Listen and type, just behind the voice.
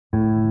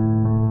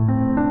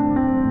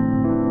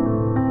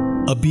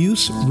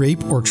Abuse,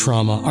 rape, or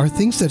trauma are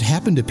things that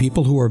happen to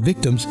people who are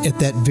victims at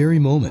that very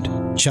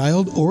moment.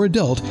 Child or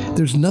adult,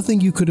 there's nothing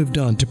you could have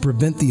done to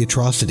prevent the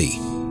atrocity.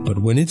 But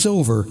when it's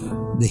over,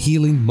 the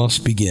healing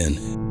must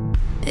begin.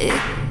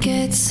 It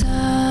gets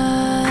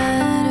harder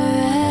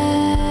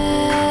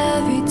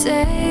every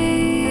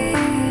day.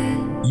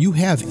 You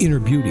have inner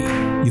beauty,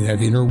 you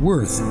have inner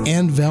worth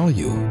and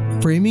value.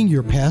 Framing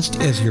your past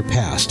as your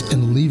past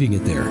and leaving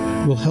it there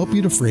will help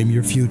you to frame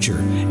your future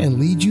and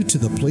lead you to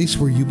the place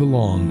where you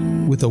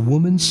belong, with a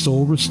woman's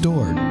soul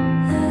restored.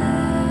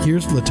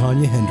 Here's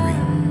LaTanya Hendry.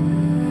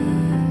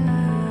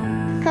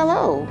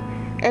 Hello,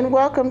 and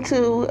welcome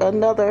to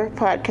another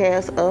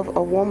podcast of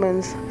A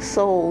Woman's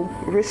Soul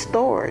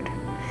Restored.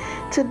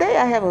 Today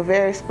I have a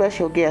very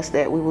special guest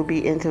that we will be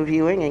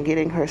interviewing and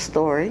getting her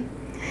story.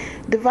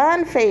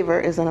 Divine Favor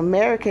is an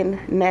American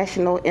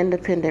national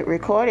independent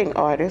recording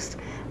artist,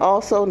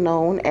 also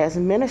known as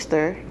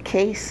Minister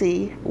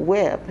K.C.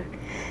 Webb.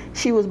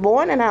 She was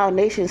born in our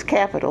nation's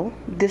capital,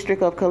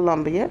 District of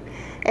Columbia,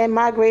 and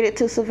migrated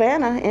to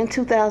Savannah in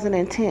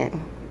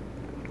 2010.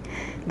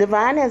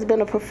 Divine has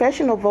been a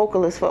professional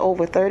vocalist for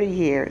over 30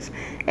 years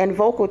and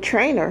vocal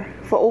trainer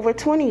for over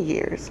 20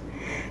 years.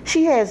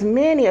 She has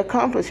many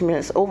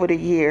accomplishments over the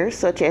years,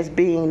 such as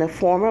being the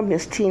former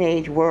Miss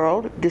Teenage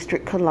World,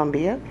 District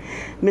Columbia,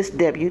 Miss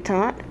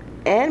Debutante,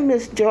 and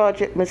Miss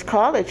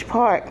College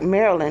Park,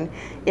 Maryland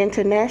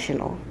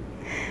International.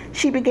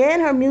 She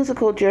began her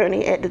musical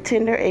journey at the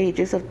tender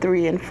ages of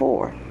 3 and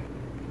 4.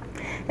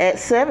 At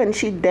 7,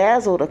 she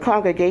dazzled a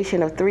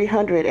congregation of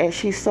 300 as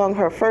she sung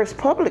her first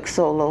public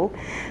solo,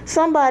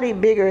 Somebody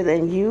Bigger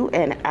Than You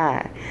and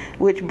I,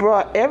 which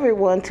brought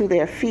everyone to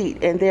their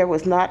feet, and there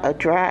was not a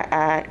dry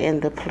eye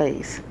in the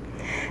place.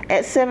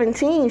 At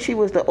 17, she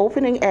was the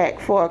opening act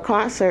for a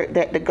concert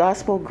that the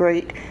gospel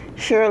great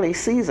Shirley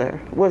Caesar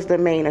was the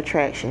main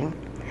attraction.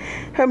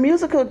 Her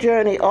musical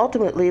journey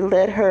ultimately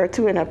led her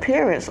to an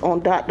appearance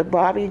on Dr.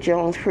 Bobby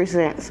Jones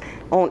Presents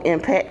on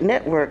Impact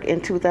Network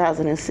in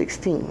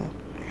 2016.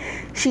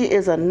 She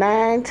is a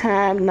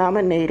 9-time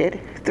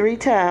nominated,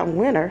 3-time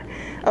winner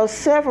of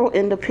several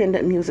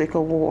independent music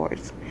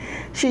awards.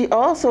 She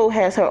also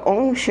has her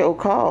own show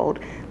called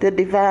the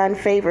Divine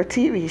Favor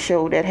TV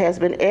show that has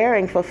been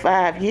airing for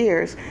 5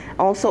 years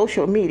on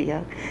social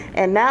media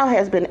and now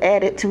has been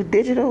added to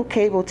digital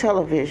cable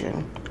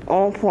television,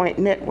 On Point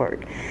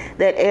Network,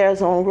 that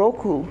airs on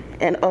Roku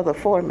and other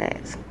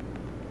formats.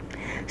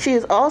 She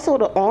is also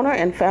the owner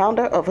and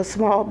founder of a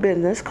small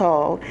business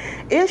called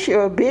It's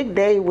Your Big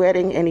Day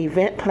Wedding and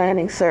Event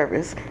Planning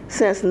Service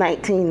since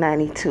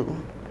 1992.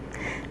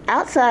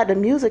 Outside the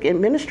music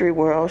and ministry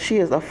world, she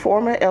is a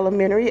former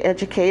elementary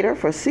educator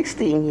for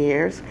 16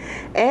 years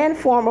and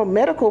former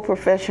medical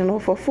professional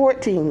for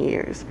 14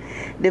 years.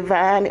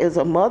 Divine is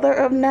a mother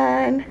of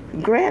 9,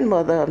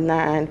 grandmother of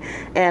 9,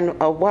 and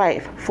a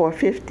wife for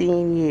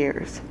 15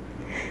 years.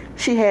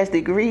 She has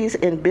degrees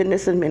in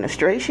business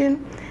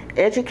administration,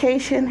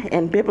 education,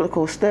 and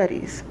biblical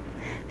studies.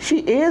 She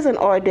is an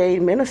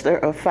ordained minister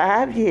of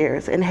 5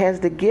 years and has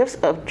the gifts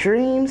of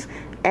dreams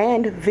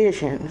and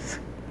visions.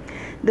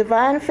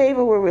 Divine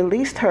Favor will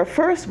release her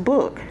first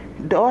book,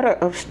 Daughter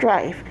of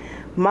Strife,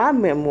 my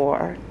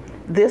memoir,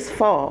 this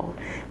fall,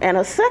 and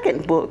a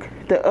second book,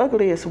 The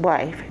Ugliest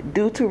Wife,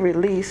 due to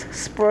release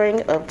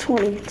spring of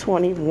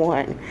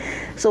 2021.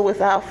 So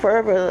without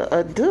further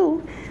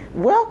ado,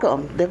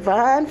 welcome,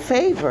 Divine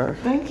Favor.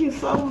 Thank you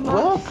so much.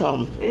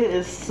 Welcome. It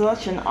is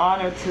such an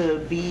honor to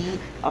be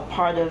a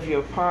part of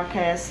your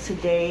podcast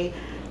today.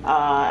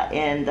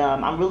 And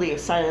I'm really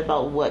excited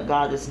about what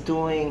God is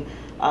doing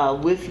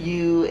with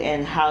you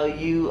and how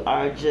you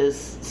are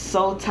just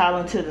so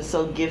talented and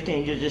so gifted.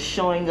 And you're just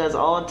showing us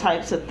all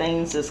types of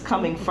things that's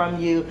coming from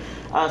you.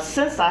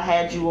 Since I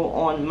had you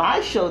on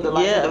my show, The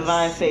Life of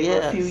Divine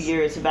Favor, a few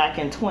years back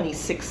in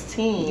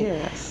 2016,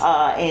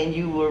 and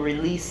you were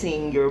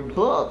releasing your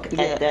book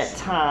at that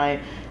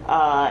time.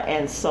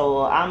 And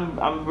so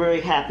I'm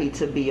very happy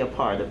to be a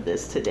part of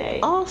this today.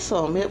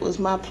 Awesome. It was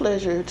my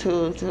pleasure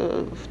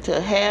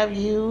to have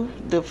you.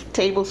 The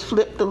tables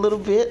flipped a little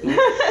bit.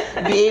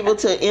 Be able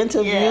to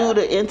interview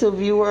the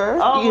interviewer.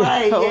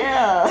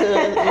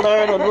 To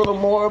learn a little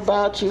more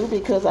about you,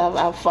 because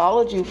I've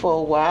followed you for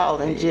a while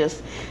and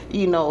just,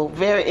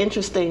 very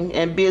interesting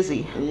and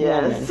busy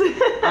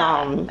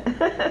woman.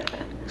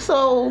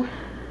 So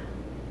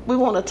we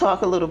want to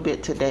talk a little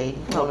bit today.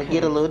 I want to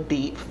get a little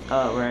deep.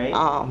 All right.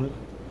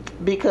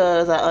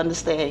 Because I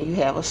understand you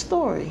have a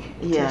story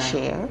to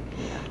share.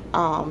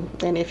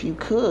 And if you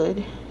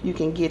could, you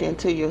can get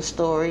into your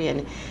story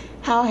and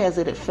how has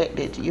it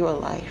affected your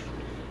life?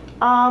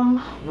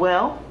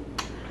 Well,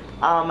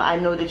 I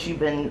know that you've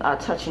been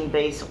touching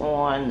base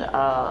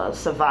on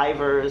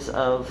survivors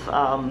of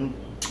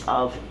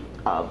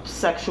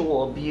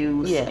sexual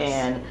abuse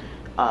and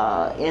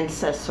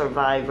incest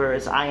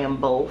survivors. I am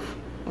both.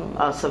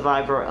 A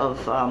survivor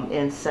of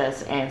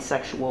incest and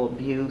sexual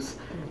abuse.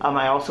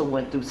 I also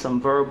went through some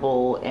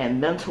verbal and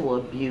mental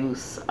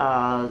abuse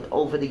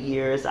over the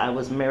years. I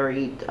was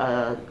married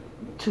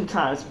 2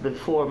 times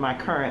before my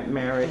current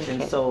marriage, Okay.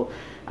 and so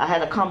I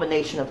had a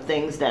combination of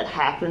things that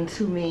happened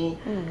to me.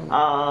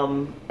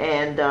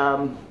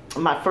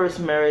 My first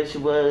marriage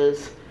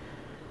was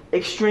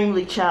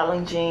extremely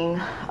challenging.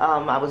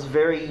 I was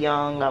very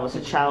young. I was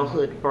a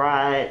childhood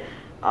bride.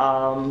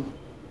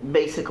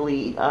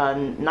 Basically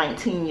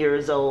 19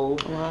 years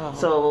old. Wow.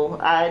 So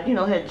I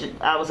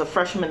was a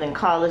freshman in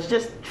college,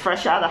 just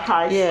fresh out of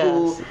high Yes,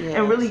 school, yes.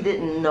 and really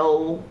didn't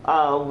know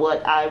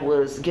what I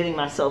was getting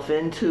myself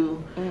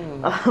into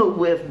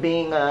with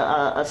being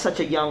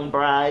such a young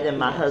bride. And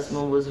my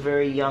husband was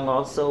very young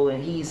also,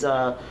 and he's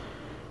a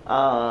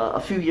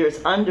few years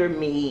under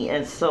me,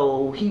 and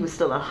so he was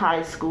still in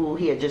high school.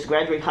 He had just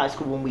graduated high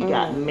school when we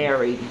got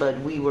married, but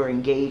we were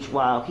engaged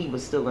while he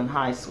was still in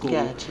high school.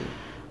 Got you.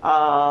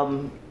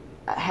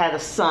 I had a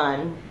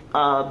son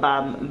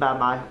by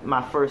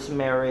my first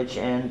marriage,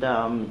 and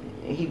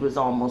he was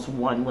almost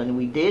 1 when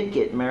we did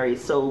get married.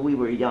 So we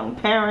were young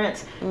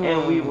parents,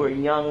 and we were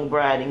young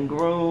bride and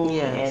groom,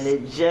 Yes. and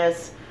it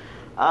just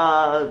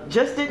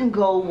didn't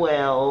go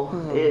well.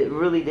 It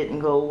really didn't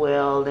go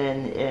well,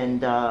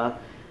 and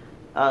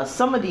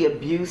some of the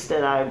abuse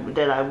that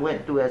I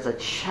went through as a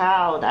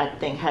child, I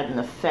think, had an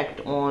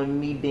effect on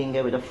me being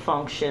able to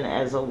function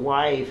as a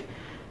wife,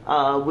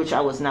 which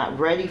I was not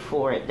ready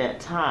for at that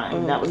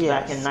time. That was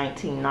back in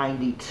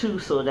 1992,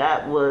 so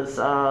that was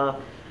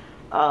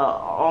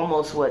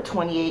almost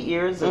 28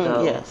 years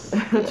ago. Yes.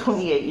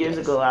 28 years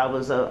ago, I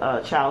was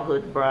a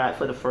childhood bride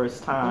for the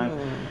first time,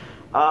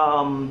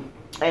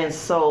 and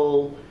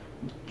so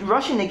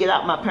rushing to get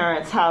out my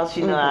parents' house,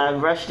 I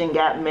rushed and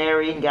got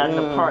married and got an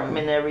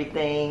apartment and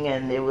everything,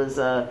 and it was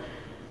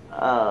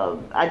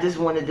I just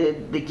wanted to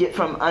get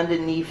from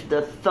underneath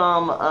the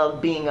thumb of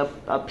being a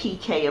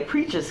PK, a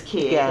preacher's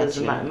kid, because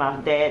Gotcha. my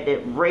dad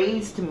that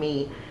raised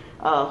me,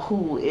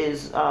 who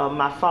is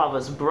my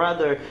father's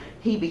brother,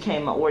 he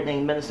became an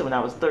ordained minister when I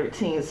was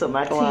 13, so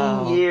my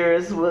Wow. teen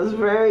years was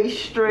very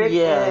strict.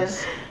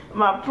 Yes. And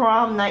my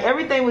prom night,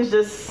 everything was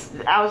just,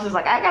 I was just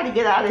like, I got to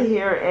get out of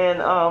here, and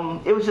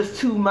it was just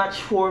too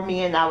much for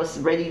me, and I was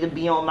ready to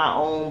be on my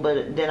own,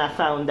 but then I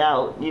found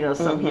out,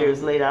 some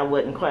years later, I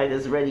wasn't quite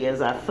as ready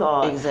as I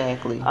thought.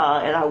 Exactly.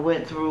 And I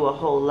went through a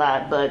whole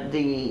lot, but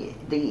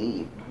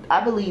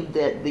I believe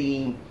that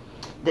the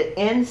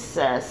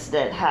incest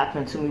that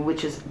happened to me,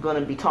 which is going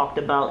to be talked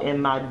about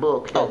in my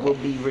book that will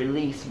be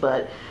released,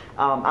 but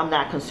I'm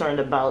not concerned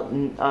about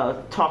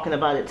talking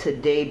about it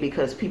today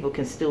because people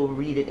can still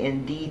read it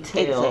in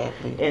detail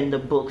Exactly. in the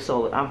book,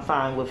 so I'm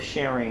fine with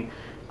sharing.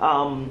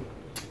 I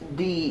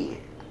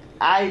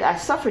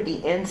suffered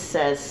the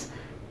incest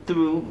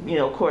through,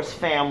 of course,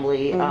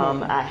 family.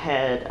 I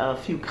had a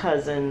few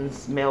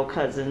cousins, male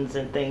cousins,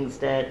 and things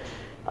that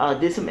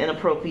did some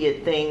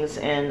inappropriate things,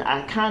 and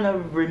I kind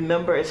of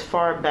remember as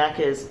far back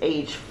as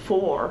age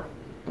 4.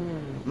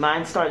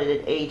 Mine started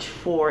at age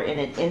 4 and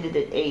it ended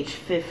at age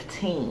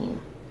 15.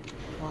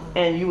 Wow.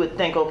 And you would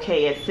think,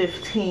 okay, at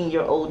 15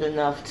 you're old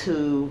enough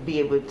to be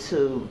able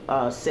to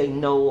say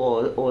no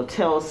or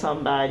tell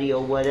somebody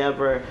or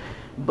whatever,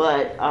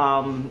 but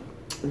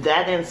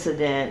that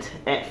incident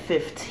at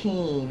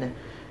 15,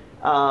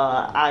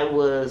 I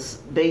was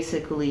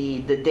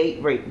basically, the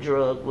date rape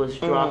drug was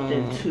dropped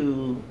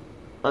into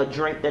a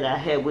drink that I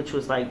had, which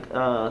was like,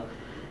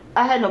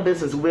 I had no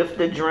business with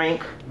the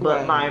drink,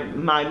 but Right.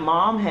 my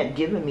mom had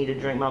given me the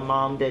drink. My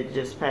mom that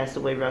just passed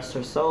away, rest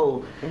her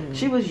soul.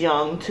 She was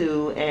young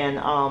too, and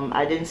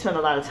I didn't spend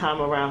a lot of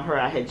time around her.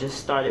 I had just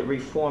started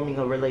reforming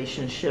a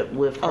relationship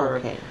with her.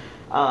 Okay.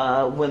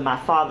 When my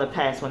father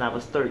passed when I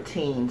was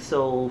 13.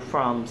 So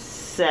from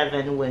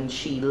 7 when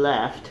she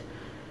left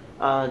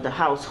the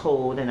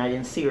household, and I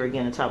didn't see her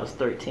again until I was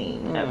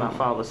 13 at my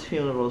father's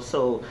funeral.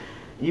 So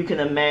you can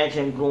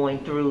imagine going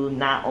through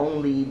not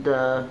only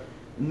the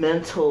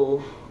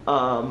mental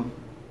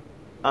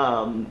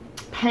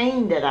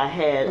pain that I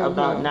had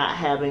about not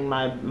having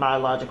my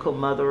biological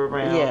mother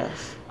around,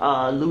 Yes.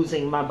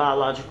 losing my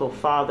biological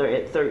father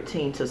at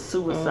 13 to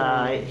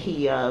suicide.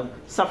 He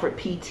suffered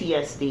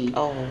PTSD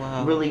Oh,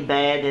 wow. really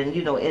bad, and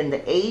in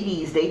the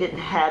 80s they didn't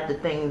have the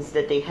things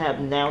that they have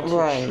now to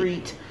Right.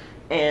 treat,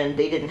 and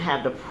they didn't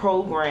have the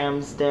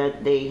programs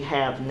that they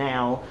have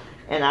now.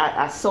 And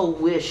I so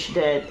wish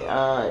that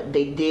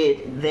they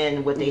did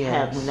then what they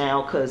have Yes.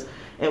 now,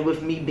 and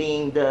with me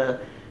being the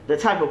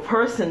type of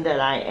person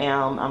that I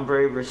am, I'm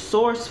very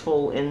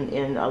resourceful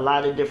in a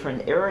lot of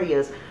different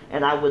areas,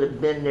 and I would have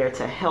been there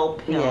to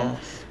help him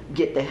Yes.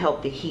 get the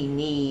help that he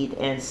need.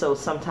 And so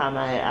sometimes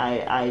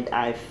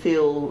I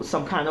feel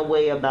some kind of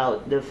way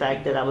about the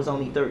fact that I was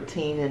only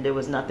 13 and there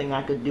was nothing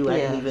I could do. I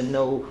didn't Yes. even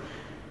know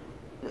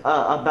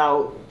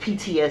about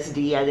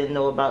PTSD. I didn't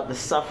know about the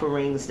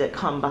sufferings that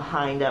come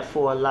behind that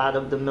for a lot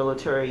of the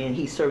military, and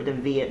he served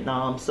in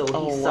Vietnam, so he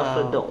Oh,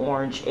 suffered wow. the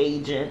Orange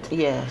Agent.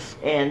 Yes.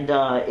 And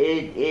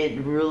it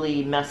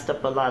really messed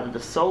up a lot of the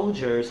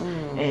soldiers,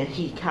 and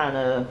he kind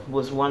of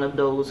was one of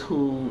those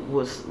who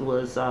was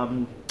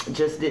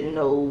just didn't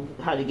know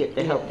how to get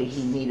the help that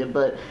he needed.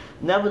 But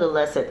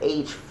nevertheless, at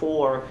age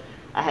 4,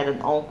 I had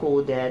an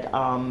uncle that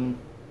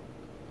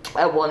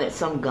I wanted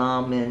some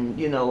gum, and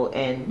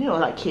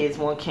like kids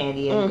want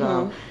candy and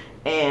gum,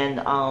 and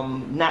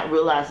not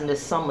realizing that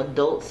some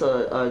adults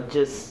are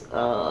just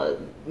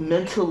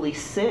mentally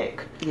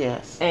sick.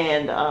 Yes.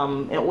 And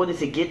in order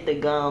to get the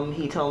gum,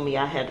 he told me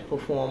I had to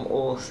perform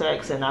oral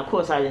sex, and of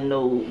course I didn't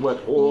know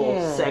what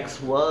oral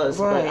sex was,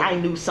 right. but I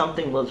knew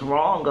something was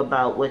wrong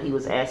about what he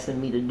was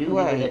asking me to do,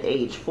 right. even at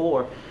age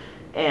 4.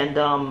 And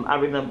I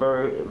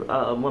remember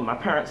when my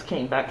parents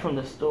came back from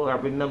the store, I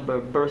remember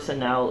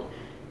bursting out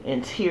in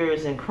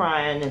tears and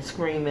crying and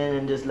screaming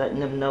and just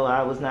letting them know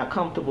I was not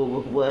comfortable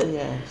with what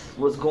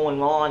was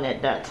going on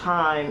at that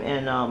time.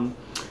 And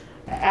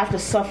after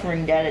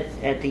suffering that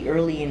at the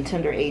early and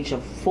tender age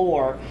of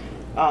 4,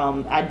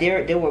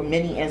 there were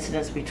many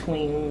incidents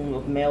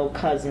between male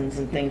cousins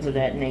and things of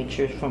that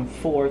nature from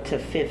 4 to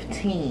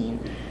 15.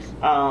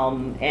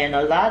 And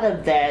a lot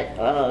of that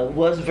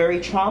was very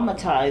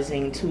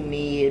traumatizing to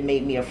me. It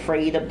made me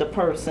afraid of the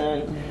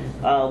person.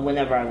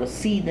 Whenever I would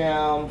see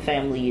them,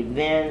 family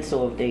events,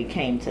 or if they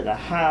came to the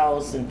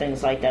house and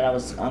things like that, I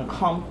was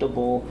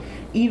uncomfortable.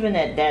 Even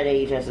at that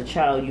age, as a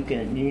child,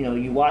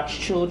 you watch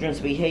children's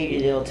behavior,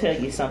 they'll tell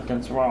you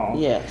something's wrong.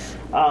 Yes.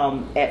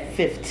 At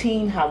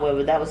 15,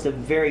 however, that was the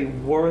very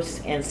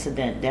worst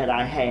incident that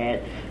I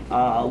had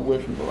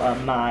with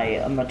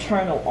my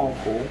maternal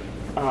uncle.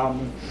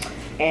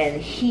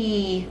 And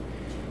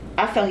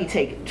I felt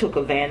he took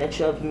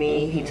advantage of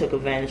me. He took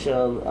advantage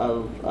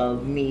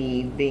of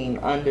me being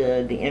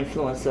under the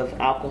influence of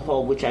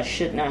alcohol, which I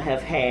should not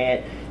have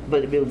had,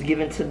 but it was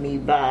given to me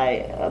by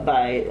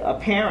a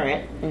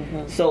parent.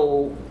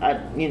 So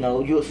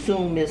you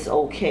assume it's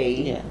okay.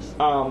 Yes.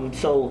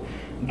 So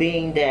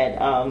being that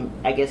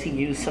I guess he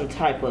used some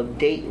type of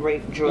date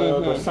rape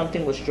drug or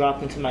something was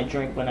dropped into my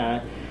drink when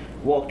I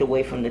walked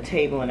away from the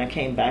table, and I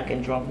came back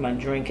and drank my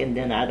drink, and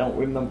then I don't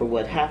remember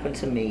what happened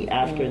to me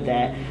after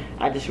that.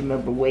 I just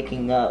remember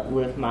waking up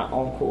with my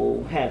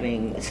uncle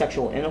having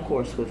sexual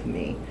intercourse with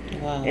me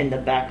in the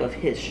back of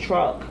his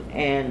truck,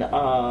 and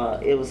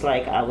it was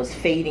like I was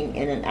fading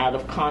in and out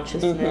of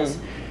consciousness.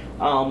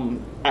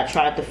 I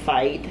tried to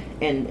fight,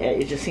 and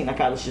it just seemed like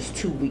I was just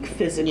too weak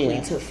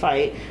physically to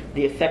fight.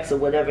 The effects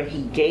of whatever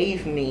he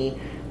gave me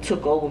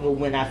took over, but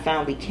when I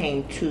finally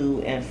came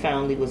to and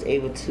finally was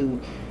able to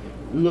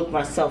look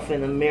myself in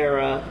the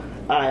mirror,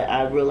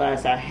 I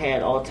realized I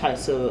had all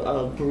types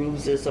of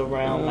bruises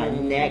around my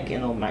neck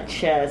and on my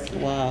chest.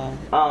 Wow.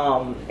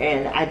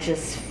 And I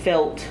just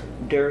felt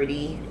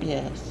dirty.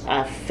 Yes.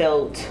 I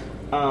felt,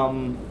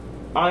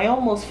 I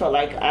almost felt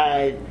like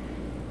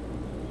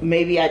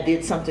maybe I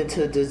did something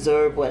to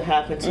deserve what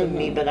happened to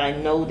me, but I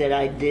know that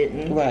I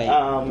didn't. Right.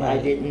 I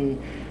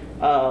didn't.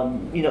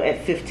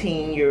 At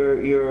 15,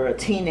 you're a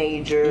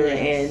teenager,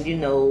 and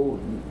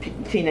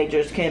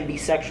teenagers can be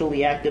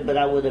sexually active, but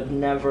I would have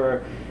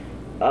never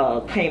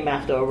came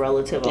after a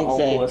relative or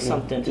uncle or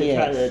something to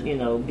try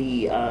to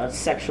be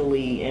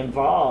sexually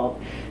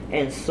involved.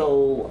 And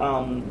so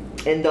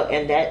in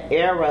that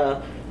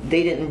era,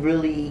 they didn't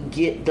really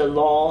get the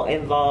law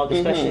involved,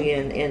 especially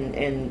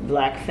in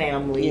black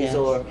families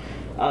or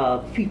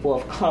people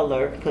of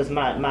color, because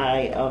my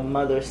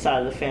mother's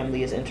side of the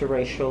family is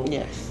interracial.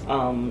 Yes.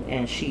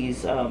 And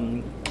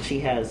she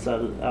has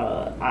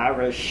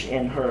Irish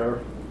in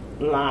her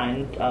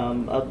line,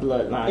 a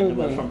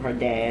bloodline from her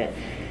dad,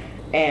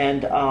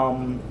 and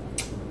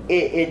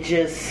it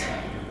just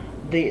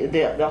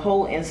the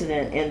whole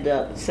incident ended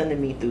up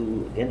sending me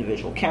through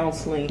individual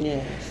counseling.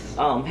 Yes.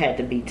 Had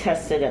to be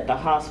tested at the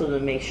hospital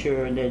to make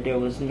sure that there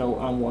was no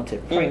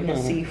unwanted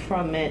pregnancy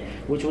from it,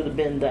 which would have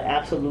been the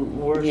absolute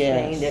worst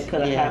thing that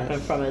could have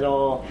happened from it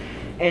all.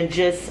 And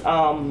just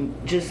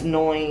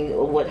knowing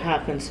what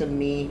happened to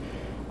me,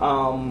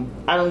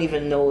 I don't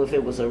even know if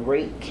it was a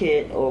rape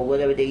kit or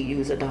whatever they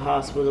use at the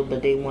hospital,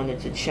 but they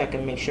wanted to check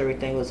and make sure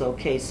everything was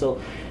okay. So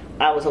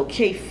I was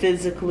okay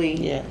physically.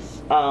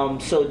 Yes.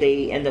 So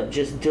they end up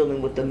just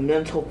dealing with the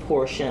mental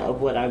portion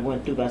of what I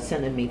went through by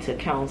sending me to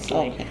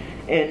counseling. Okay.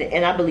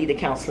 And I believe the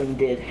counseling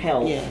did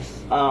help.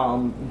 Yes.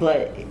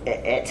 But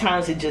at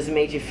times it just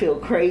made you feel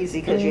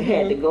crazy because you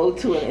had to go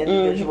to an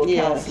individual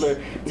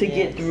counselor to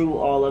get through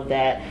all of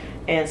that.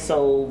 And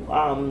so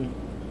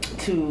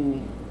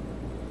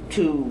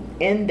to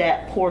end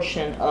that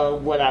portion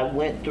of what I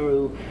went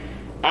through,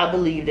 I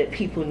believe that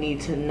people need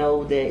to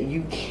know that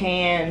you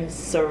can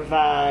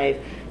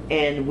survive,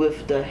 and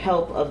with the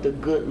help of the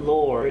good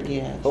Lord,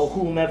 or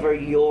whomever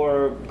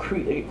your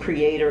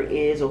creator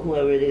is, or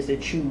whoever it is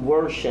that you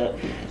worship,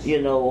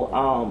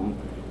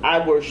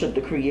 I worship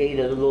the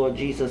creator, the Lord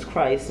Jesus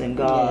Christ, and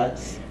God,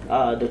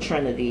 the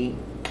Trinity.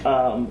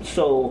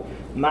 So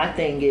my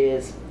thing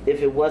is,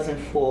 if it wasn't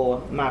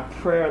for my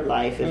prayer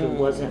life, if it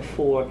wasn't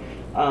for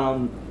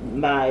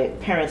my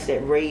parents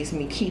that raised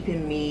me,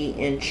 keeping me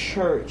in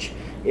church,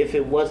 if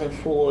it wasn't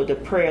for the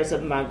prayers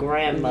of my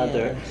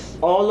grandmother,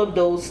 all of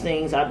those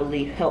things, I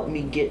believe, helped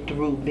me get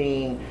through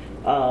being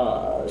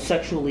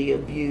sexually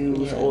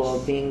abused or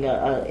being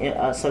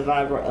a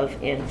survivor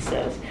of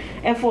incest.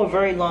 And for a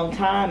very long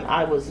time,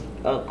 I was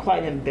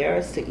quite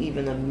embarrassed to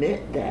even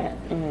admit that.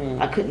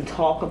 I couldn't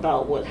talk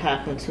about what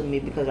happened to me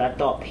because I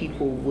thought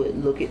people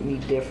would look at me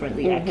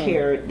differently. I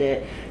cared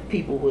that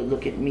people would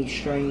look at me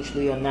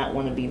strangely or not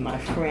want to be my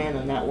friend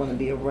or not want to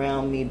be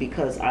around me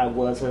because I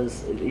was a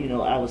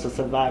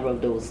survivor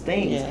of those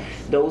things. Yes.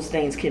 Those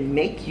things can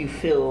make you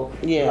feel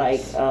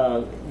Yes.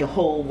 like the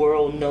whole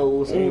world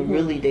knows, and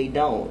really they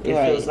don't. It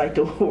Right. feels like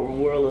the whole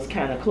world is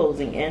kind of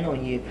closing in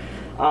on you.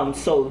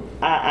 So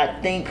I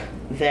think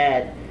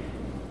that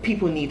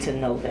people need to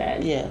know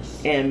that.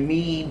 Yes. And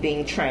me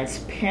being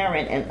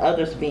transparent and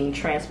others being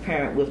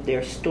transparent with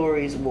their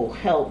stories will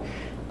help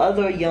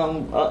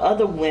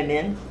other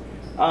women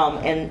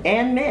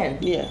and men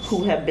Yes.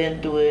 who have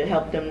been through it,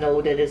 help them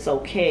know that it's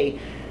okay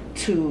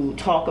to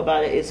talk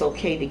about it, it's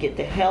okay to get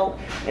the help,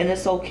 and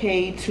it's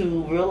okay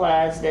to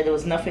realize that it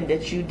was nothing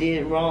that you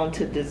did wrong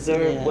to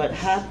deserve Yes. what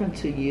happened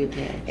to you.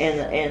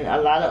 Yes. And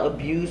a lot of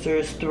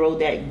abusers throw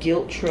that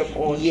guilt trip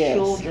on Yes.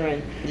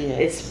 children,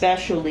 Yes.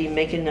 especially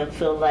making them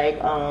feel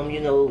like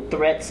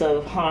threats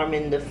of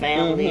harming the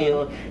family,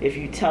 or if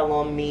you tell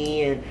on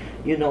me, and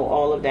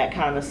all of that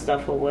kind of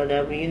stuff or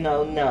whatever.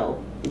 No.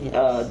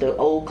 Yes. The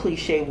old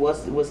cliche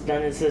was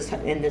done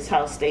in this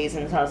house stays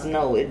in this house.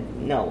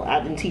 No, I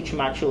didn't teach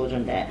my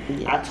children that.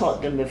 Yes. I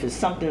taught them if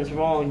something's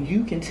wrong,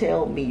 you can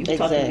tell me. You can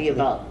talk to me Exactly.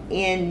 about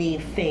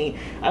anything.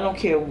 I don't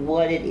care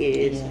what it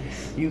is.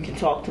 Yes. You can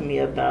talk to me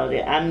about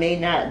it. I may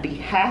not be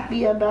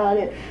happy about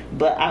it,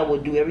 but I will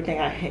do everything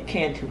I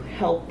can to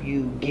help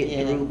you get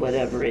Yes. through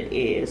whatever it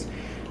is.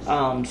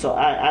 So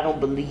I don't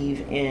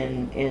believe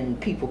in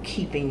people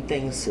keeping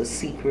things a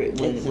secret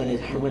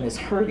when it's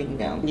hurting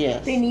them.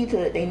 Yes. They need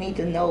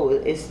to know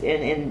it's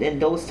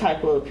and those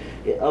type of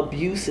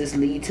abuses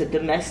lead to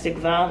domestic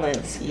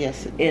violence.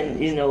 Yes.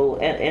 And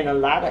and a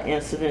lot of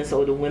incidents,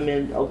 or the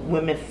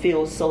women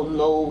feel so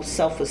low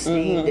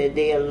self-esteem that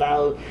they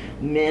allow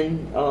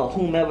men,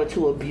 whomever,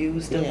 to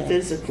abuse them Yes.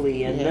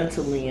 physically and Yes.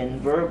 mentally and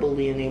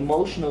verbally and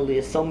emotionally.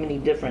 There's so many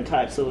different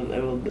types of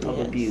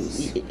Yes.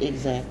 abuse.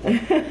 Exactly.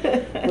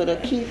 But a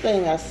key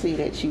thing I see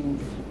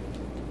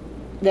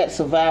that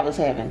survivors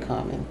have in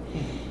common,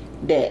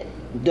 that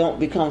don't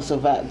become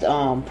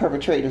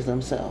perpetrators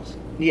themselves,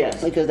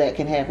 Yes, because that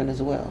can happen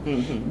as well.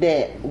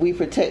 That we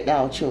protect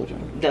our children.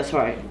 that's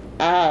right.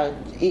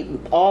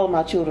 All of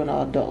my children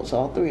are adults,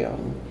 all three of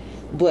them,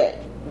 but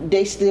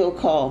they still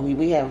call me.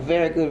 We have a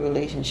very good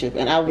relationship,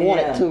 and I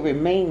want Yeah. it to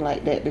remain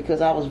like that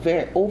because I was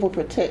very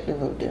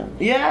overprotective of them.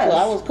 Yes. So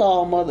I was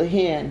called Mother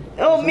Hen.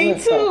 Oh, as me well.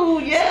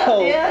 too. Yeah,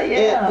 So,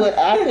 yeah. But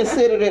I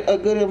considered it a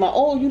good amount.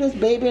 Oh, you just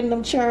baby in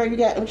them churn. You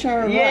got them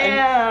churn.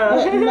 Yeah.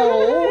 But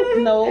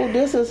no.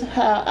 This is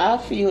how I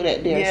feel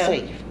that they're Yeah.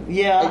 safe.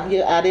 Yeah.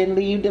 I didn't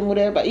leave them with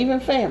everybody, even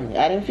family.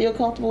 I didn't feel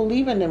comfortable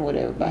leaving them with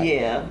everybody.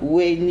 Yeah.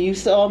 When you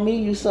saw me,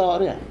 you saw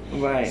them.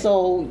 Right.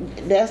 So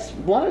that's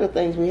one of the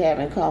things we have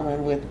in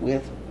common with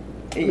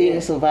being Yeah.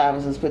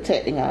 survivors, is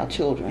protecting our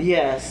children.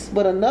 Yes.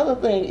 But another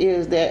thing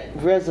is that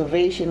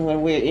reservation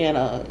when we're in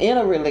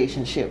a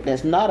relationship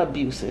that's not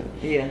abusive.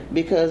 Yeah.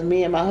 Because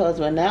me and my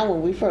husband, now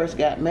when we first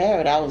got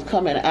married, I was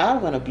coming out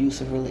of an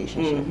abusive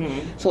relationship.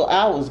 So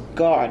I was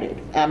guarded.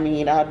 I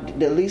mean,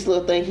 the least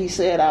little thing he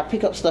said, I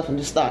pick up stuff and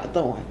just start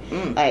throwing.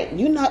 Like,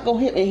 you're not going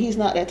to hit me. He's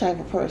not that type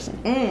of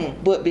person.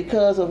 But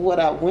because of what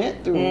I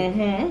went through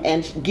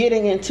and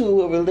getting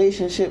into a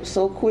relationship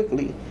so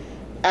quickly,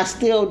 I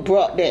still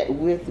brought that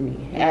with me.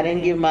 I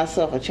didn't give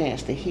myself a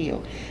chance to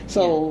heal.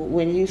 So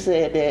when you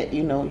said that,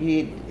 you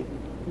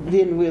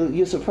didn't really,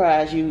 you're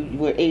surprised you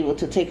were able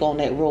to take on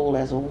that role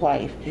as a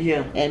wife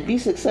and be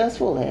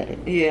successful at it.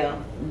 Yeah.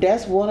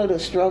 That's one of the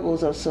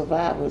struggles of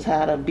survivors,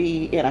 how to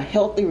be in a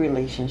healthy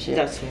relationship.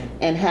 That's right.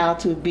 And how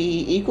to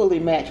be equally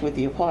matched with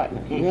your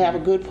partner. You have a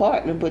good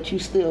partner, but you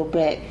still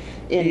back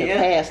in the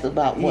past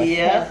about what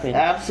happened.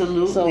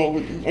 Absolutely. So,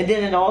 and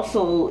then it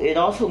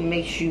also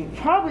makes you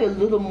probably a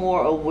little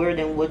more aware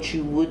than what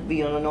you would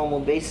be on a normal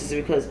basis,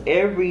 because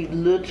every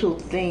little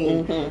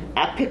thing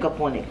I pick up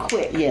on it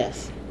quick.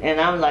 yes. And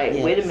I'm like,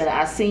 Yes. wait a minute,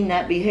 I've seen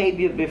that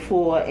behavior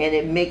before, and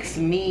it makes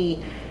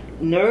me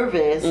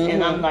nervous.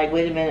 And I'm like,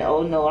 wait a minute,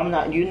 oh no,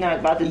 you're not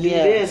about to do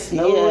this.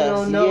 No,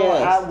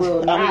 I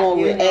will not. I'm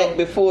going to react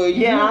before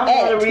you react.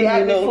 I'm going to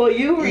react before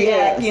you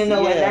react, Yes,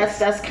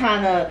 and that's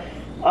kind of,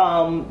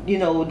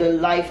 the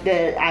life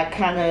that I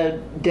kind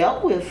of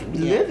dealt with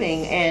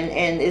living.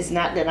 And it's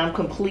not that I'm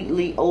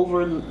completely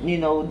over,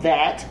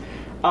 that,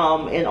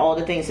 and all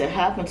the things that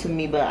happened to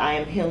me, but I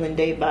am healing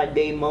day by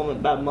day,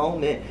 moment by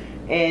moment.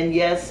 And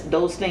yes,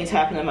 those things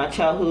happened in my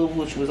childhood,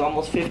 which was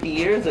almost 50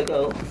 years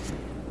ago.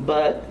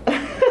 But,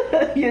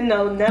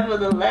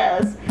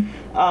 nevertheless,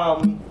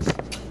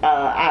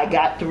 I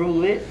got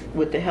through it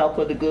with the help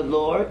of the good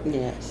Lord.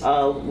 Yes.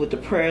 With the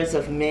prayers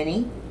of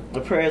many,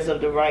 the prayers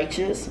of the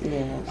righteous.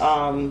 Yes.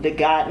 The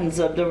guidance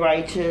of the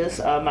righteous.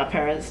 My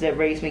parents that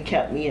raised me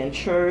kept me in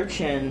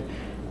church, and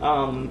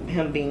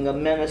him being a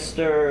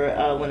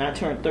minister when I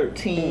turned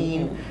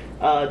 13.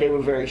 They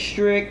were very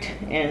strict,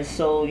 and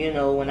so, you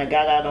know, when I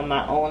got out on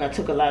my own, I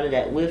took a lot of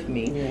that with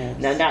me. Yes.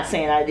 Now, not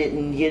saying I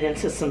didn't get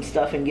into some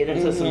stuff and get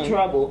into some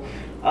trouble,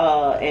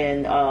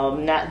 and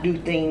not do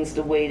things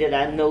the way that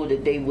I know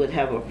that they would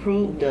have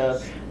approved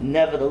of.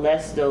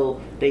 Nevertheless,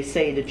 though, they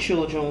say the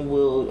children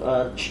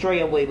will stray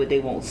away, but they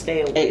won't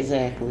stay away.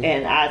 Exactly.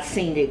 And I've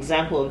seen the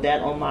example of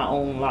that on my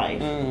own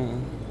life.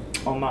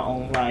 On my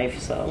own life,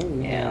 so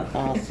yeah.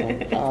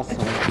 Awesome.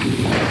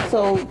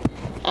 So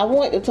I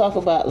want to talk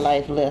about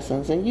life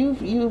lessons, and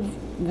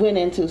you've went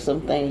into some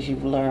things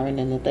you've learned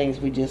and the things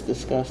we just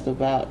discussed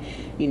about,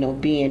 you know,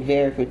 being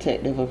very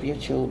protective of your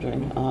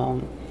children.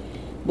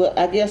 But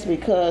I guess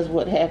because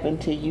what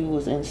happened to you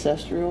was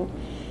ancestral,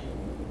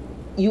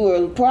 you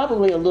were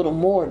probably a little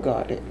more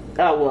guarded.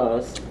 I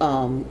was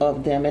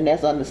of them, and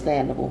that's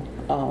understandable.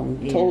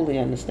 Totally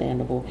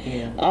understandable.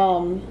 Yeah.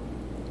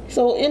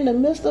 So in the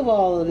midst of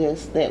all of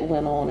this that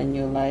went on in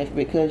your life,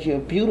 because you're a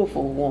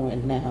beautiful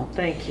woman now.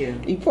 Thank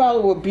you. You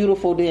probably were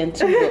beautiful then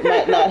too, but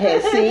might not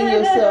have seen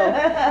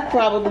yourself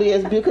probably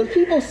as beautiful. Because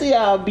people see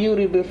our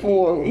beauty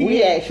before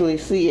we actually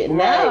see it. Right.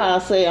 Now I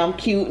say I'm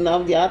cute and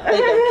I think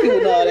I'm cute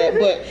and all that.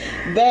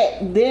 But back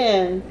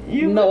then,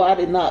 I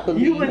did not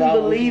believe. You wouldn't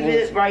believe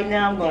it. Right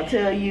now, I'm going to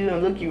tell you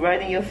and look you right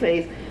in your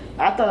face.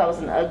 I thought I was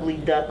an ugly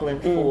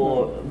duckling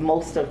for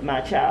most of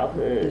my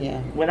childhood. Yeah.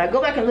 When I go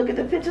back and look at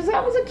the pictures,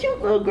 I was a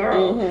cute little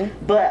girl.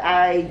 But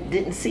I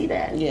didn't see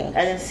that. Yes.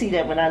 I didn't see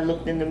that when I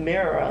looked in the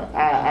mirror.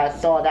 I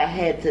thought I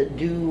had to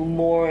do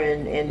more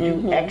and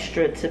do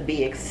extra to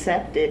be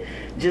accepted,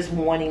 just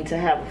wanting to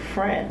have a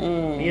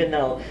friend, you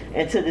know.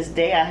 And to this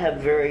day, I have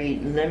very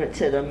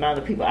limited amount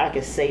of people I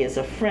could say is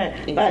a friend.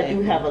 Exactly. But I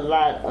do have a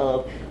lot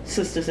of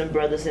sisters and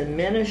brothers in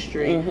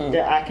ministry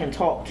that I can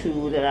talk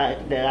to,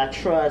 that I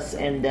trust,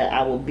 and that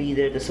I will be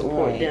there to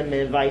support them,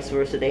 and vice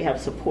versa. They have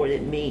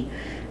supported me.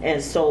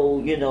 And so,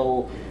 you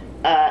know,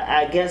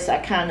 I guess I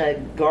kind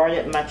of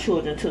guarded my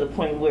children to the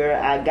point where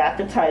I got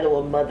the title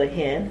of mother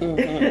hen.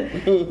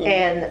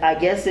 And I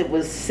guess it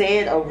was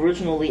said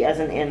originally as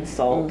an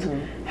insult.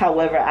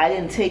 However, I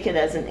didn't take it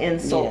as an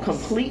insult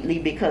completely,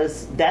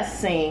 because that's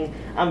saying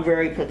I'm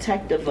very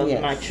protective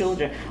of my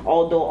children.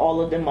 Although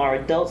all of them are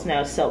adults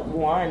now, except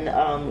one,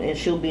 and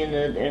she'll be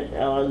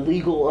a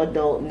legal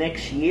adult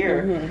next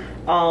year.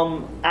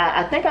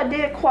 I think I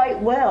did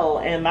quite well,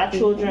 and my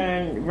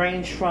children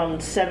range from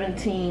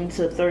 17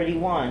 to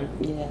 31.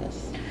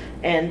 Yes.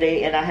 And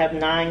I have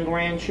 9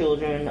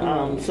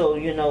 grandchildren. So,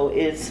 you know,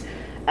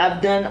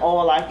 I've done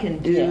all I can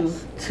do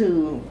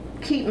to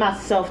keep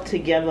myself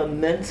together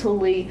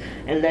mentally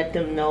and let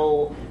them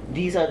know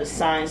these are the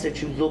signs that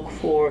you look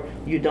for.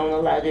 You don't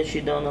allow this,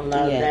 you don't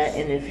allow that.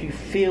 And if you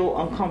feel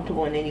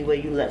uncomfortable in any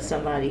way, you let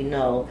somebody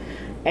know.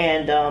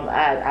 And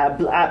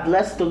I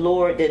bless the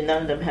Lord that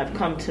none of them have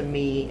come to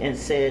me and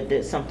said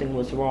that something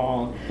was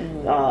wrong.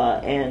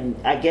 And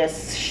I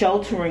guess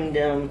sheltering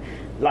them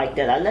like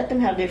that, I let them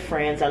have their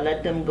friends, I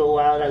let them go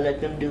out, I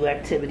let them do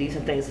activities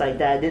and things like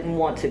that. I didn't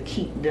want to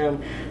keep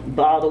them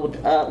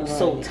bottled up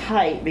so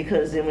tight,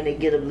 because then when they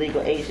get of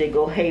legal age, they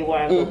go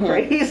haywire and go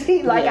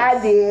crazy like I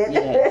did.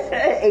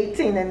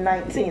 18 and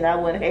 19, I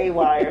went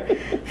haywire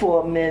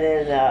for a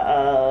minute,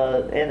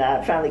 and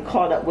I finally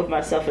caught up with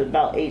myself at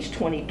about age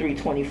 23,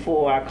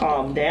 24. I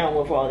calmed down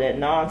with all that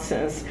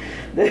nonsense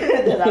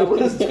that I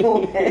was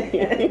doing,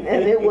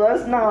 and it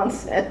was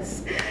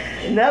nonsense.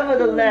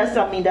 Nevertheless,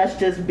 I mean, that's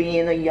just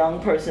being a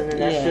young person, and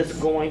that's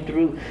just going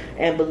through.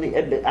 And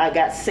I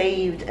got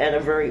saved at a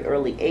very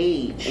early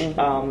age.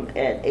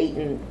 At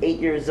 8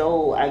 years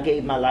old, I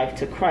gave my life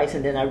to Christ,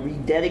 and then I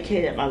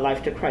rededicated my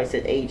life to Christ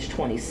at age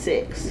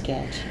 26.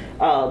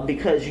 Gotcha.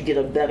 Because you get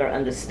a better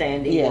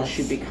understanding once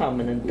you become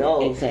an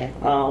adult.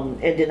 Exactly.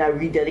 And then I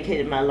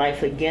rededicated my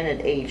life again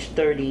at age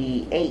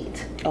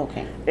 38.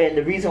 Okay. And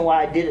the reason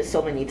why I did it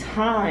so many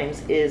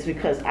times is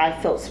because I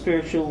felt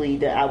spiritually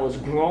that I was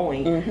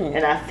growing,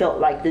 and I felt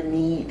like the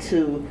need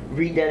to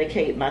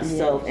rededicate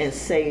myself and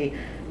say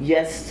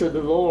yes to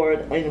the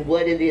Lord and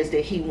what it is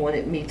that He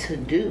wanted me to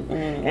do.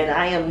 And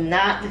I am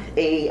not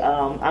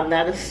I'm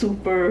not a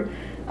super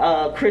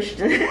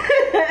Christian.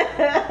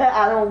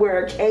 I don't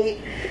wear a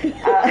cape.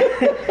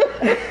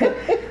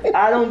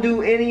 I don't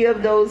do any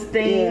of those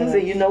things,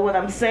 and you know what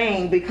I'm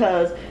saying,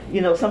 because you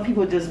know some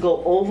people just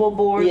go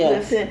overboard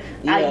with it.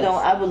 I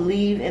don't. I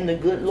believe in the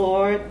good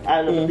Lord.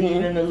 I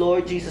believe in the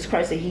Lord Jesus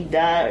Christ, that He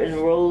died and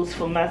rose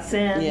for my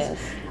sins.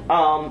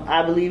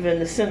 I believe in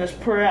the sinner's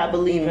prayer. I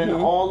believe in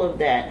all of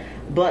that.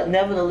 But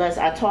nevertheless,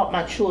 I taught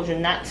my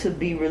children not to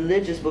be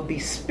religious, but be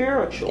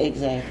spiritual.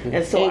 Exactly.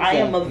 And so I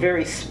am a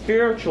very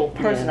spiritual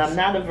person. I'm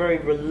not a very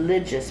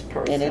religious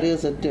person. And it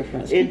is a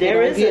difference.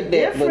 There is a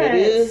difference. But it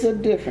is a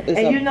difference. It's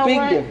and you know big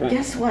what? difference.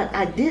 Guess what?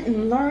 I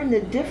didn't learn the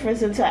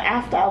difference until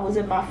after I was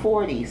in my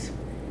 40s.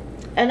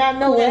 And I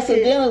know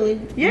coincidentally,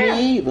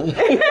 me either.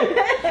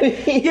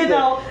 you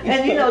know,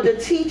 and you know, the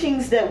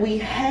teachings that we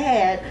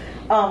had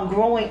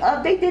growing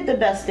up, they did the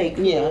best they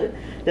could. Yeah.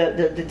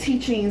 The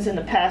teachings and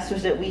the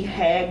pastors that we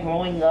had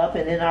growing up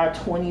and in our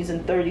 20s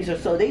and 30s or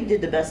so, they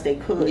did the best they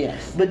could.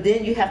 Yes. But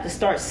then you have to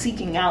start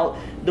seeking out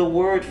the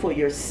word for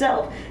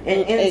yourself.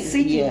 And in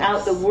seeking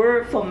out the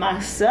word for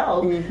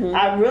myself,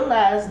 I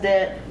realized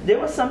that there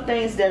were some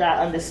things that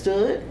I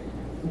understood.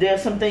 There are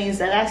some things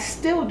that I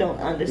still don't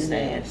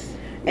understand. Yes.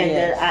 And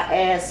that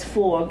I ask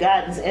for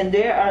guidance. And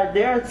there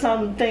are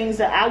some things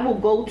that I will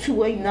go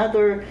to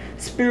another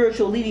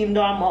spiritual leader, even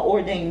though I'm an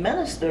ordained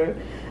minister.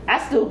 I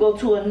still go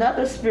to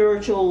another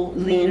spiritual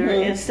leader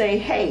and say,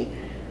 hey,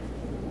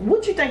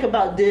 what you think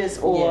about this?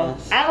 Or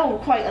I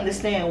don't quite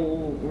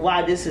understand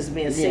why this is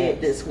being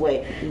said this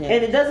way. And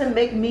it doesn't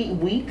make me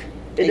weak.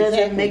 It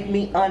doesn't make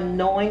me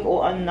unknowing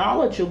or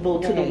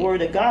unknowledgeable to the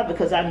word of God,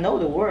 because I know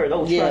the word.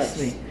 Oh, trust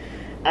me.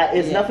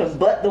 It's nothing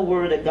but the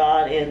word of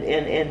God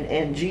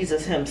and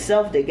Jesus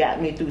himself that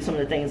got me through some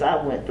of the things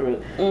I went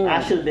through.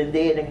 I should have been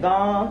dead and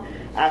gone.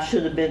 I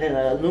should have been in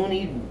a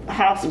loony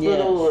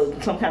hospital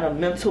or some kind of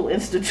mental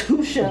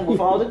institution with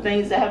all the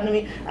things that happened to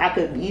me. I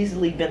could have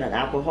easily been an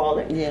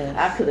alcoholic.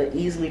 I could have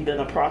easily been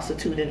a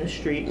prostitute in the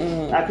street.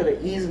 I could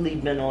have easily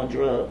been on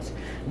drugs.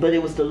 But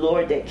it was the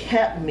Lord that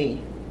kept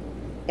me.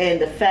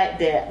 And the fact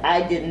that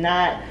I did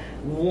not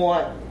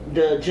want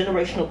the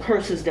generational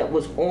curses that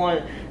was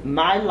on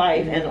my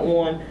life and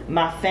on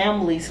my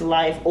family's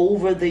life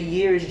over the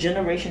years,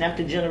 generation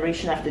after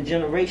generation after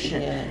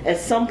generation. At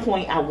some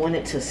point, I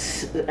wanted to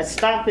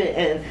stop it,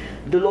 and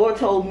the Lord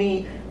told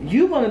me,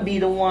 you're going to be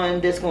the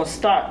one that's going to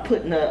start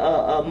putting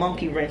a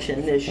monkey wrench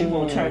in this. You're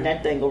going to turn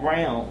that thing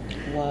around.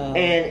 Wow.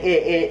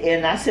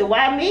 And I said,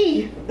 why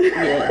me?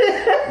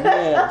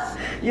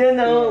 You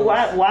know,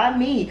 why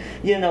me?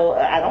 You know,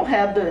 I don't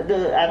have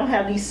I don't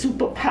have these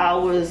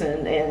superpowers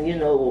and you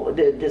know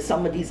that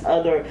some of these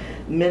other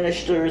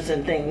ministers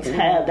and things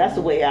have. That's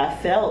the way I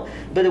felt,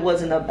 but it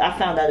wasn't. I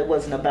found out it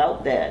wasn't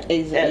about that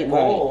at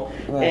all.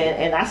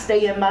 And I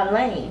stay in my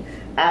lane.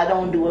 I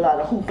don't do a lot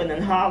of hooping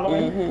and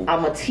hollering.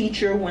 I'm a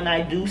teacher when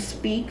I do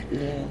speak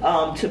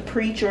to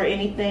preach or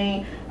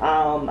anything.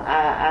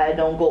 I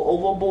don't go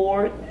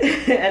overboard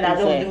and I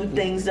don't do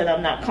things that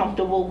I'm not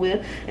comfortable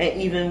with.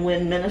 And even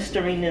when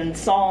ministering in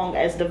song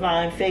as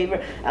Divine Favor,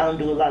 I don't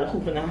do a lot of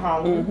hooping and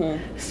hollering,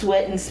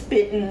 sweating,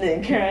 spitting,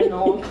 and carrying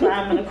on,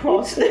 climbing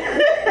across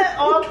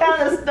all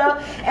kind of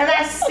stuff. And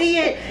I see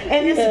it,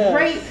 and it's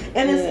great,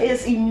 and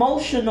it's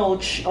emotionally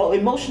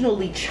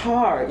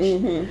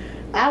charged.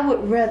 I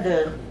would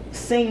rather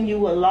sing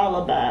you a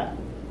lullaby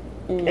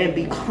and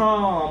be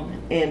calm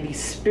and be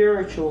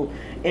spiritual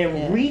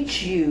and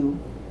reach you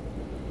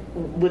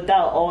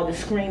without all the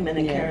screaming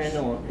and carrying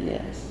on.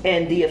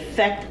 And the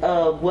effect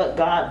of what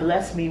God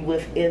blessed me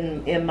with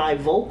in my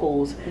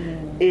vocals,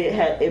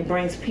 it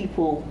brings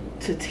people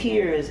to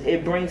tears.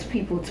 It brings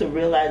people to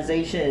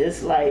realization.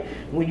 It's like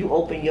when you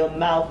open your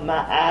mouth, my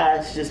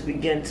eyes just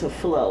begin to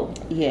flow.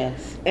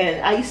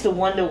 And I used to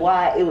wonder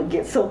why it would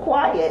get so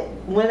quiet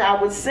when I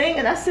would sing,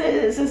 and I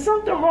said, is there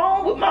something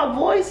wrong with my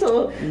voice,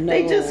 or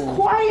they just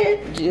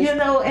quiet? You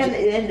know,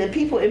 and the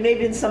people, it may have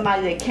been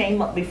somebody that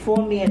came up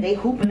before me and they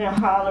hooping and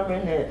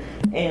hollering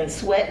and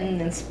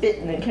sweating and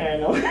spitting and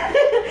carrying on.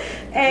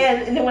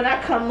 And then when I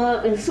come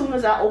up, as soon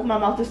as I open my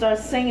mouth to start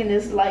singing,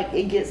 it's like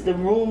it gets the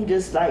room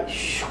just like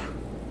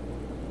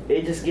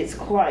it just gets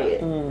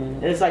quiet.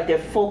 And it's like they're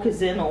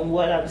focusing on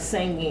what I'm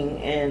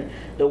singing and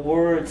the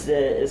words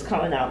that is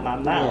coming out my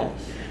mouth.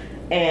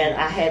 And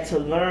I had to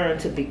learn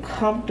to be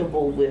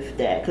comfortable with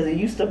that, because it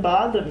used to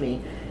bother me.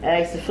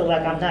 I used to feel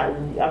like I'm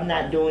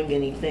not doing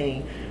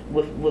anything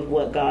with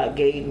what God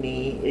gave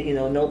me. You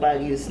know,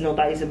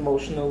 nobody's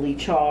emotionally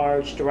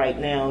charged right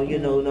now. You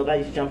know,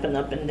 nobody's jumping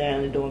up and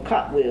down and doing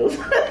cartwheels.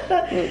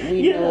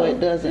 We know it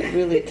doesn't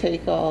really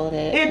take all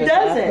that. It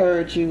doesn't. I've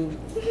heard you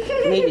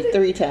maybe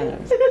 3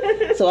 times.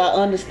 So I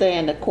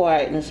understand the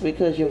quietness,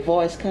 because your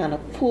voice kind of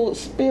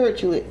pulls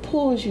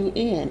you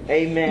in.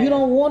 Amen. You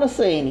don't want to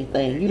say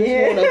anything. You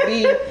just want to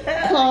be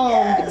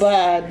calmed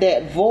by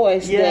that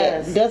voice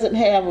that doesn't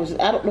have,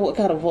 I don't know what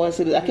kind of voice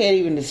it is. I can't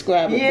even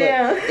describe it,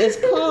 but it's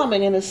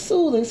calming and it's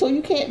soothing, so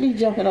you can't be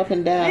jumping up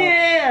and down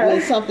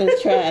when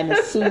something's trying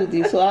to soothe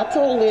you. So I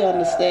totally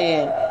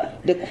understand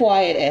the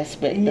quiet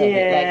aspect of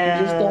it. Like,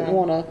 you just don't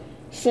want to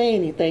say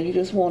anything. You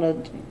just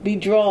want to be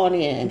drawn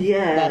in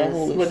by the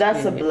Holy Spirit. Well,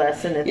 that's a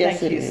blessing, and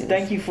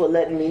thank you for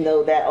letting me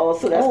know that.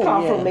 Also, that's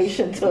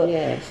confirmation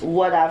to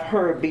what I've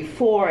heard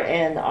before,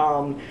 and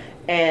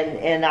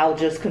I'll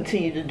just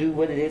continue to do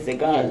what it is that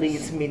God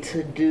leads me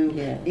to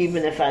do,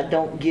 even if I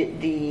don't get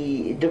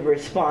the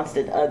response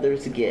that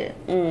others get.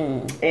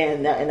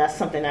 And that's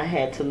something I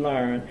had to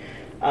learn.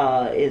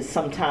 Is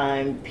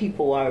sometimes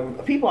people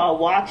are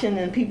watching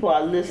and people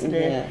are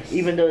listening,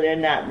 even though they're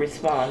not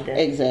responding.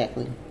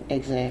 Exactly.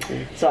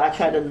 So I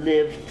try to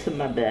live to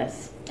my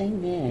best.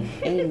 Amen.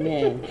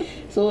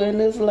 So in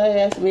this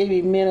last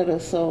maybe minute or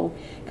so,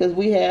 because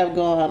we have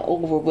gone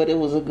over, but it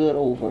was a good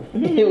over.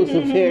 It was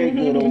a very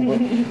good over.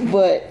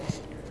 But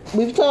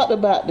we've talked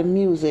about the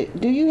music.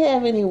 Do you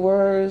have any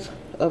words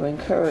of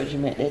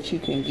encouragement that you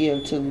can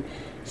give to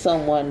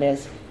someone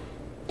that's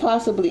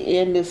possibly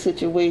in this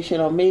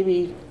situation or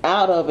maybe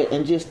out of it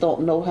and just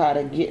don't know how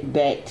to get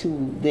back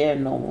to their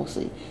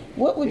normalcy,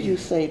 what would you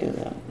say to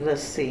them?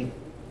 Let's see.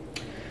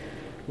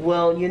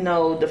 Well,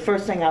 the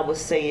first thing I would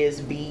say is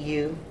be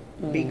you.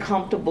 Be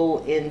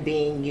comfortable in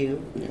being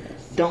you. Yes.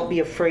 Don't be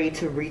afraid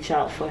to reach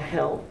out for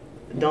help.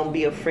 Don't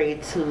be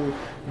afraid to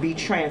be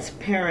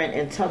transparent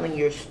in telling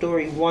your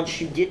story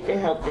once you get the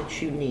help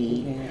that you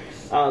need.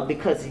 Yes.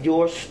 Because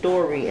your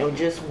story and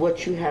just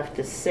what you have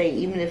to say,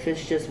 even if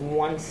it's just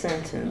one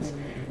sentence,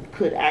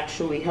 could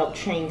actually help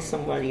change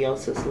somebody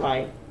else's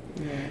life.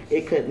 Yes.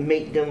 It could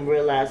make them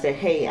realize that,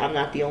 hey, I'm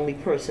not the only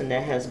person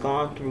that has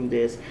gone through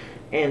this.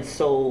 And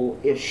so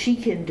if she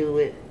can do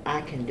it,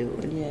 I can do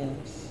it.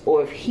 Yes.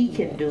 Or if he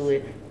can do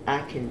it,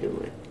 I can do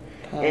it.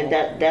 Powerful. And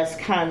that's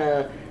kind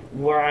of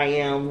where I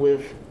am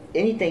with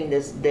anything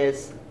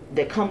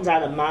that comes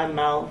out of my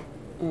mouth.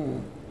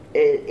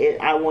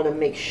 I want to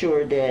make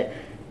sure that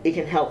it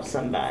can help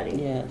somebody.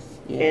 Yes.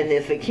 And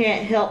if it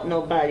can't help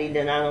nobody,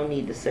 then I don't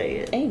need to say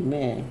it.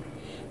 Amen.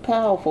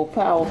 Powerful,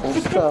 powerful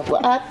stuff.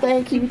 Well, I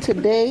thank you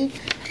today,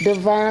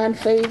 Divine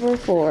Favor,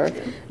 for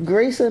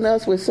gracing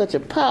us with such a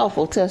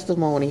powerful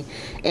testimony.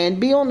 And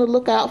be on the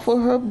lookout for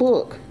her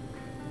book,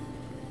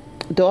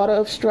 Daughter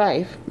of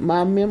Strife,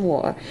 my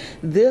memoir,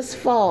 this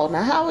fall.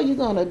 Now, how are you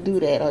going to do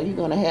that? Are you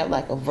going to have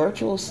like a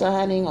virtual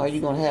signing? Or are you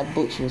going to have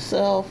books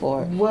yourself?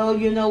 Or well,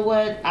 you know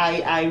what?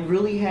 I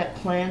really had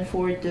planned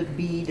for it to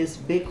be this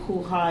big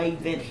hoo-ha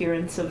event here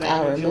in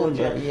Savannah,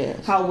 Georgia.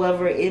 Yes.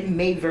 However, it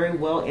may very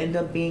well end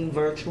up being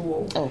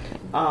virtual. Okay.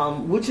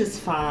 Which is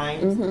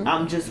fine.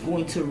 I'm just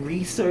going to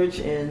research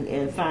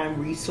and find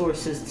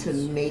resources to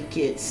make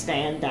it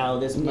stand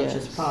out as much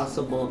as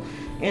possible,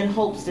 in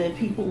hopes that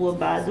people will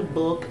buy the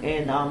book,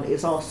 and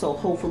it's also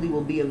hopefully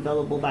will be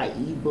available by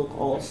ebook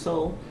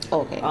also.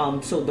 Okay.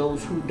 So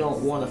those who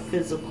don't want a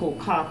physical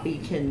copy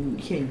can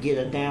get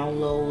a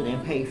download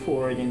and pay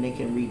for it, and they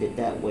can read it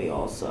that way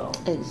also.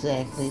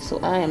 Exactly. So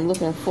I am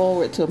looking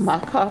forward to my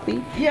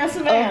copy Yes,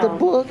 ma'am. of the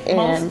book. And,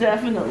 most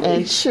definitely.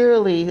 And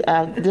surely,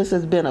 this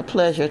has been a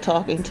pleasure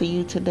talking to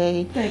you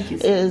today. Thank you.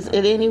 Is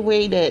it any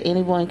way that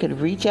anyone could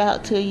reach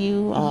out to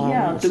you?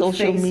 Through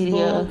Social Facebook,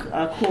 media?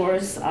 of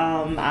course.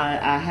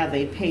 I have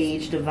a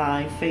page,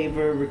 Divine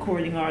Favor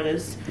Recording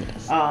Artist.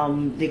 Yes.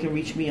 They can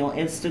reach me on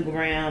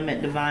Instagram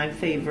at Divine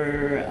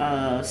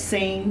Favor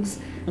Sings,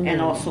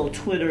 and also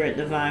Twitter at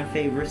Divine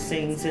Favor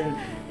Sings. And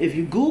if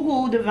you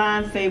Google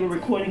Divine Favor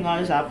Recording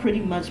Artist, I'll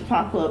pretty much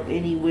pop up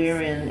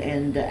anywhere,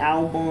 and the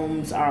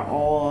albums are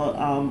all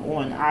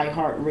on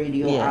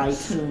iHeartRadio,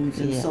 iTunes,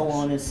 and so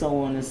on and so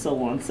on and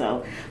so on.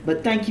 So,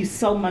 but thank you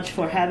so much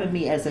for having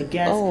me as a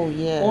guest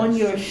on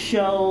your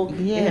show.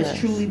 Yes. It has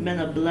truly been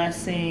a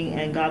blessing,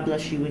 and God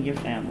bless you and your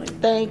family.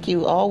 Thank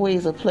you.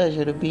 Always a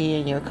pleasure to be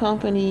in your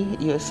company.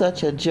 You're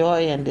such a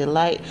joy and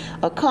delight,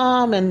 a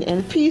calm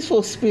and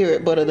peaceful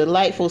spirit, but a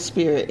delightful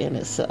spirit in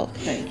itself.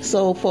 Thank you.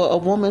 So for A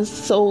Woman's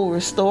Soul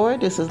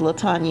Restored, this is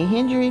LaTanya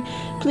Hendry.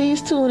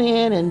 Please tune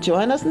in and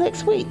join us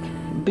next week.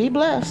 Be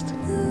blessed.